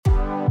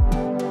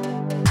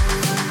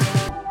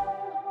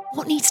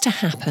what needs to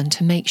happen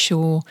to make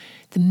sure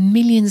the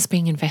millions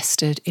being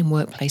invested in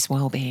workplace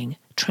well-being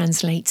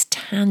translates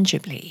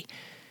tangibly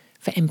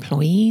for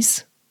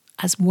employees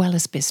as well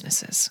as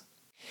businesses?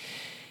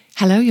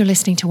 Hello, you're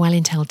listening to Well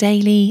Intel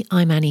Daily.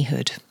 I'm Annie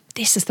Hood.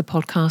 This is the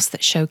podcast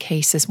that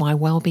showcases why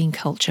well-being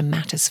culture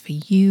matters for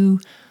you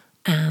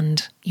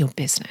and your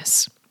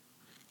business.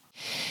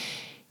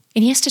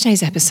 In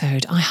yesterday's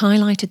episode, I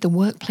highlighted the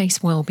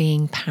workplace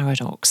well-being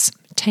paradox,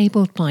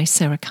 tabled by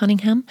Sarah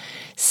Cunningham,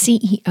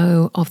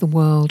 CEO of the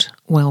World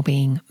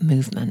Wellbeing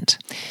Movement.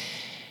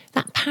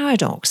 That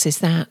paradox is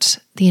that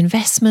the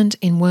investment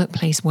in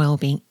workplace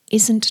well-being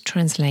isn't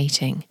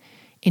translating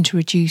into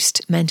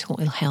reduced mental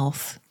ill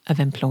health of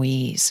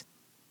employees.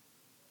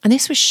 And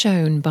this was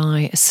shown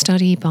by a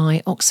study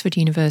by Oxford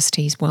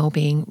University's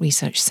Wellbeing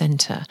Research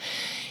Centre.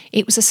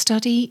 It was a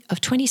study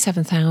of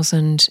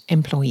 27,000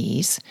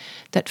 employees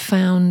that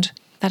found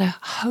that a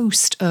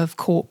host of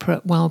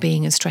corporate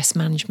wellbeing and stress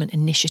management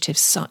initiatives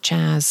such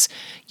as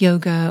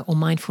yoga or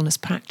mindfulness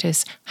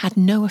practice had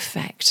no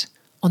effect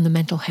on the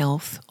mental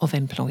health of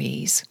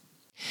employees.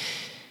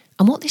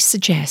 And what this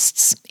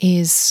suggests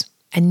is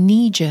a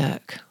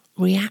knee-jerk,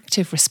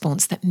 reactive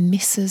response that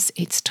misses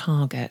its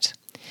target.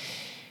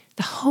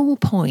 The whole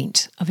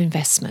point of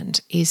investment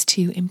is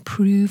to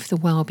improve the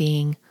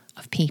well-being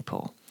of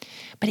people,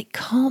 but it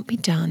can't be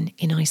done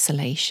in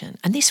isolation.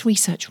 And this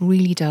research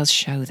really does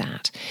show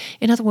that.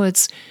 In other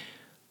words,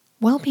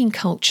 well-being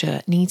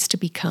culture needs to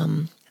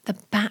become the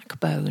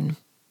backbone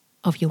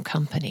of your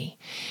company.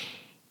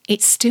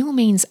 It still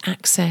means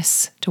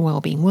access to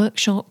well-being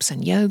workshops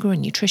and yoga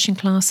and nutrition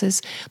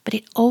classes, but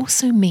it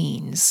also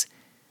means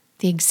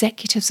the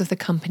executives of the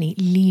company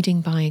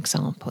leading by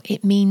example.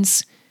 It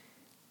means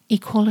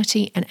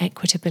equality and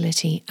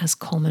equitability as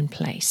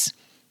commonplace.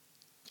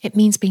 It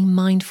means being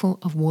mindful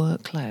of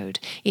workload.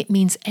 It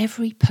means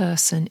every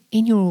person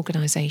in your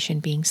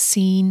organisation being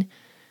seen,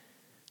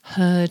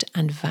 heard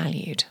and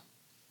valued.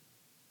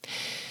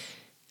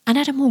 And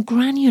at a more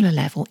granular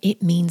level,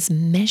 it means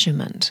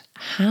measurement.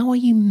 How are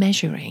you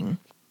measuring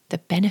the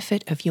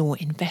benefit of your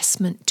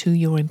investment to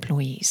your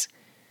employees?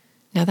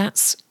 Now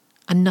that's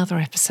another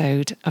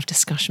episode of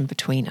discussion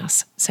between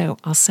us, so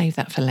I'll save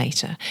that for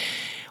later.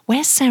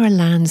 Where Sarah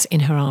lands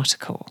in her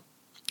article,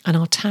 and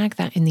I'll tag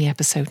that in the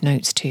episode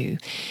notes too,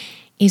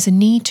 is a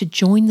need to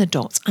join the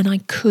dots, and I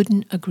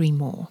couldn't agree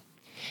more,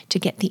 to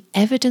get the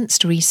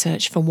evidenced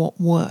research for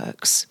what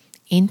works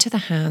into the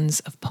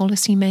hands of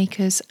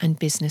policymakers and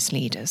business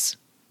leaders.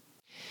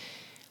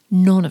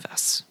 None of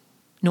us,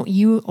 not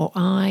you or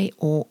I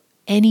or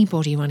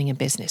anybody running a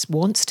business,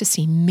 wants to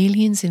see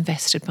millions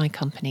invested by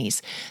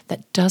companies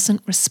that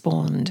doesn't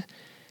respond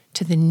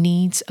to the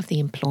needs of the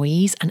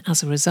employees and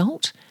as a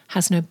result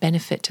has no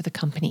benefit to the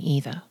company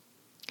either.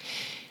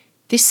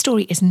 This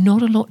story is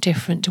not a lot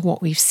different to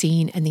what we've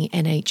seen in the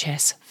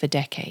NHS for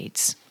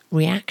decades.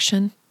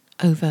 Reaction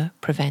over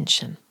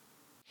prevention.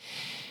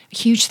 A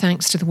huge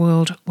thanks to the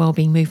World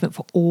Wellbeing Movement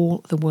for all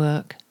the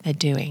work they're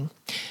doing.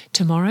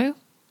 Tomorrow,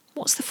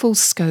 what's the full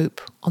scope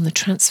on the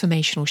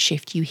transformational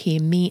shift you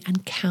hear me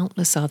and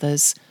countless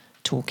others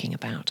talking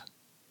about?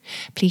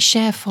 Please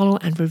share, follow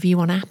and review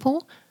on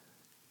Apple,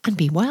 and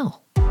be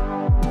well.